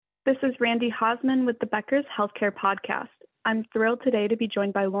This is Randy Hosman with the Becker's Healthcare Podcast. I'm thrilled today to be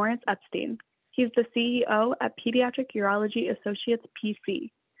joined by Lawrence Epstein. He's the CEO at Pediatric Urology Associates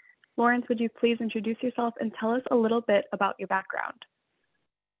PC. Lawrence, would you please introduce yourself and tell us a little bit about your background?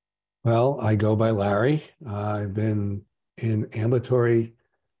 Well, I go by Larry. I've been in ambulatory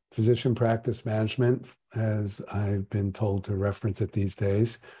physician practice management, as I've been told to reference it these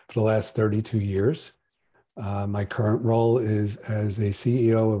days, for the last 32 years. My current role is as a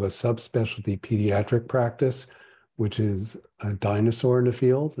CEO of a subspecialty pediatric practice, which is a dinosaur in the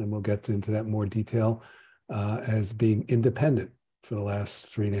field, and we'll get into that in more detail, as being independent for the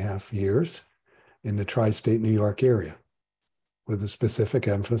last 3.5 years in the tri-state New York area, with a specific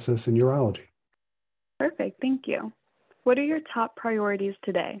emphasis in urology. Perfect, thank you. What are your top priorities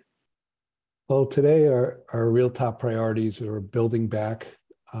today? Well, today our real top priorities are building back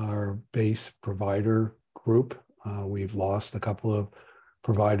our base provider group. We've lost a couple of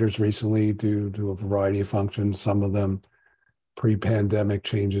providers recently due to a variety of functions, some of them pre-pandemic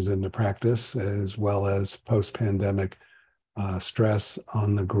changes in the practice, as well as post-pandemic stress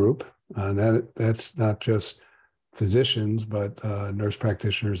on the group. And that's not just physicians, but nurse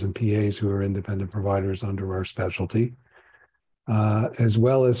practitioners and PAs who are independent providers under our specialty, as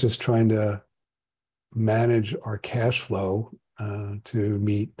well as just trying to manage our cash flow to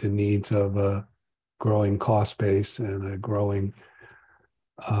meet the needs of a growing cost base and a growing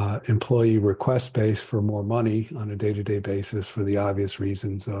employee request base for more money on a day-to-day basis for the obvious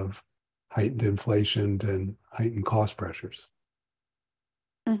reasons of heightened inflation and heightened cost pressures.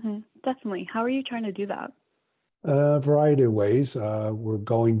 Definitely. How are you trying to do that? A variety of ways. We're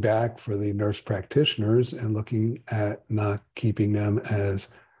going back for the nurse practitioners and looking at not keeping them as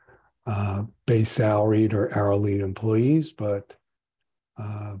base salaried or hourly employees, but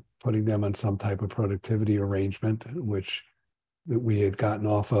putting them on some type of productivity arrangement, which we had gotten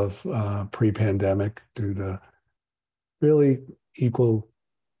off of pre-pandemic due to really equal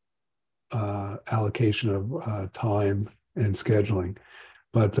allocation of time and scheduling.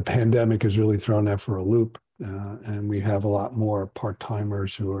 But the pandemic has really thrown that for a loop, and we have a lot more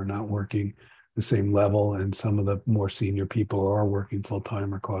part-timers who are not working the same level, and some of the more senior people are working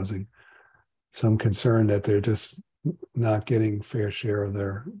full-time, are causing some concern that they're just not getting fair share of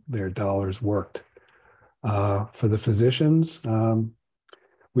their dollars worked. For the physicians,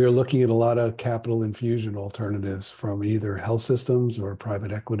 we are looking at a lot of capital infusion alternatives from either health systems or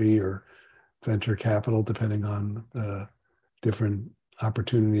private equity or venture capital, depending on the different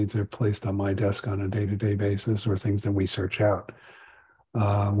opportunities that are placed on my desk on a day-to-day basis or things that we search out.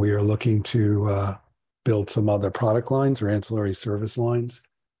 We are looking to build some other product lines or ancillary service lines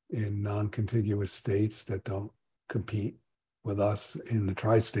in non-contiguous states that don't compete with us in the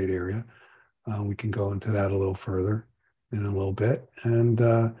tri-state area. We can go into that a little further in a little bit. And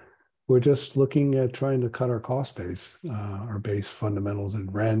we're just looking at trying to cut our cost base, our base fundamentals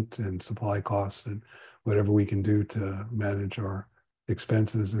in rent and supply costs and whatever we can do to manage our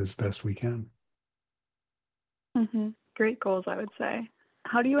expenses as best we can. Great goals, I would say.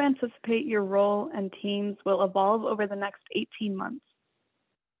 How do you anticipate your role and teams will evolve over the next 18 months?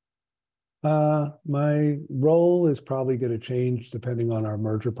 My role is probably going to change depending on our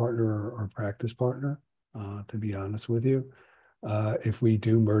merger partner or practice partner, to be honest with you. If we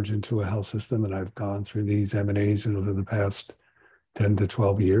do merge into a health system, and I've gone through these M&As over the past 10 to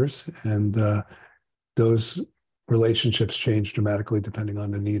 12 years, and those relationships change dramatically depending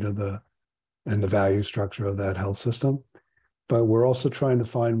on the need of the value structure of that health system. But we're also trying to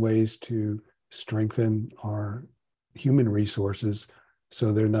find ways to strengthen our human resources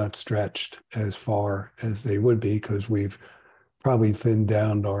so they're not stretched as far as they would be, because we've probably thinned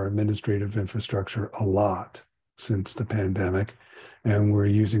down our administrative infrastructure a lot since the pandemic. And we're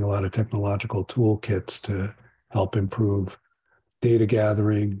using a lot of technological toolkits to help improve data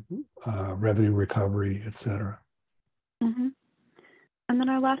gathering, revenue recovery, et cetera. And then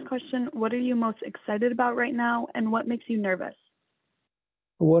our last question, what are you most excited about right now, and what makes you nervous?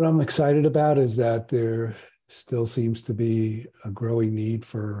 What I'm excited about is that there still seems to be a growing need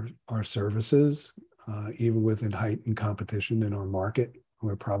for our services, even within heightened competition in our market.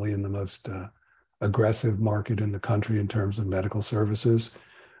 We're probably in the most aggressive market in the country in terms of medical services.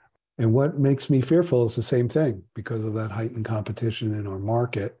 And what makes me fearful is the same thing. Because of that heightened competition in our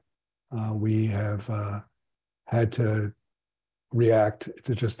market, we have had to react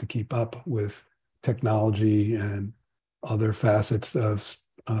to keep up with technology and other facets of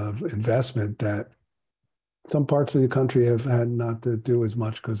investment that some parts of the country have had not to do as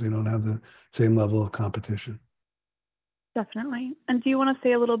much because they don't have the same level of competition. Definitely. And do you want to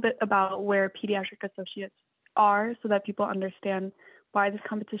say a little bit about where Pediatric Associates are so that people understand why this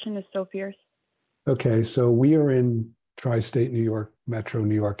competition is so fierce? Okay, so we are in tri-state New York, metro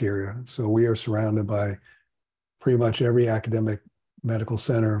New York area. So we are surrounded by pretty much every academic medical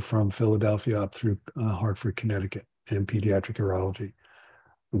center from Philadelphia up through Hartford, Connecticut, in pediatric urology.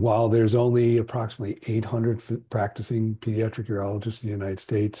 While there's only approximately 800 practicing pediatric urologists in the United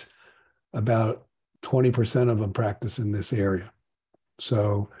States, about 20% of them practice in this area.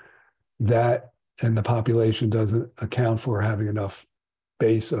 So that and the population doesn't account for having enough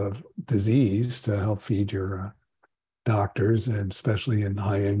base of disease to help feed your doctors, and especially in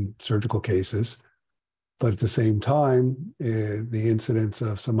high-end surgical cases. But at the same time, the incidence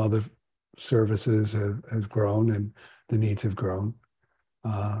of some other services has grown and the needs have grown.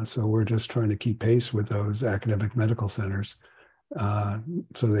 So we're just trying to keep pace with those academic medical centers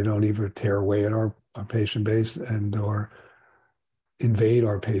so they don't even tear away at our patient base and or invade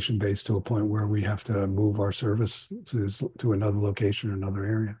our patient base to a point where we have to move our services to another location or another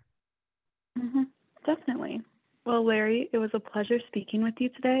area. Mm-hmm. Definitely. Well, Larry, it was a pleasure speaking with you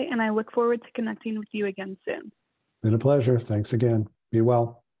today, and I look forward to connecting with you again soon. Been a pleasure. Thanks again. Be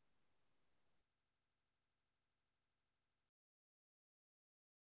well.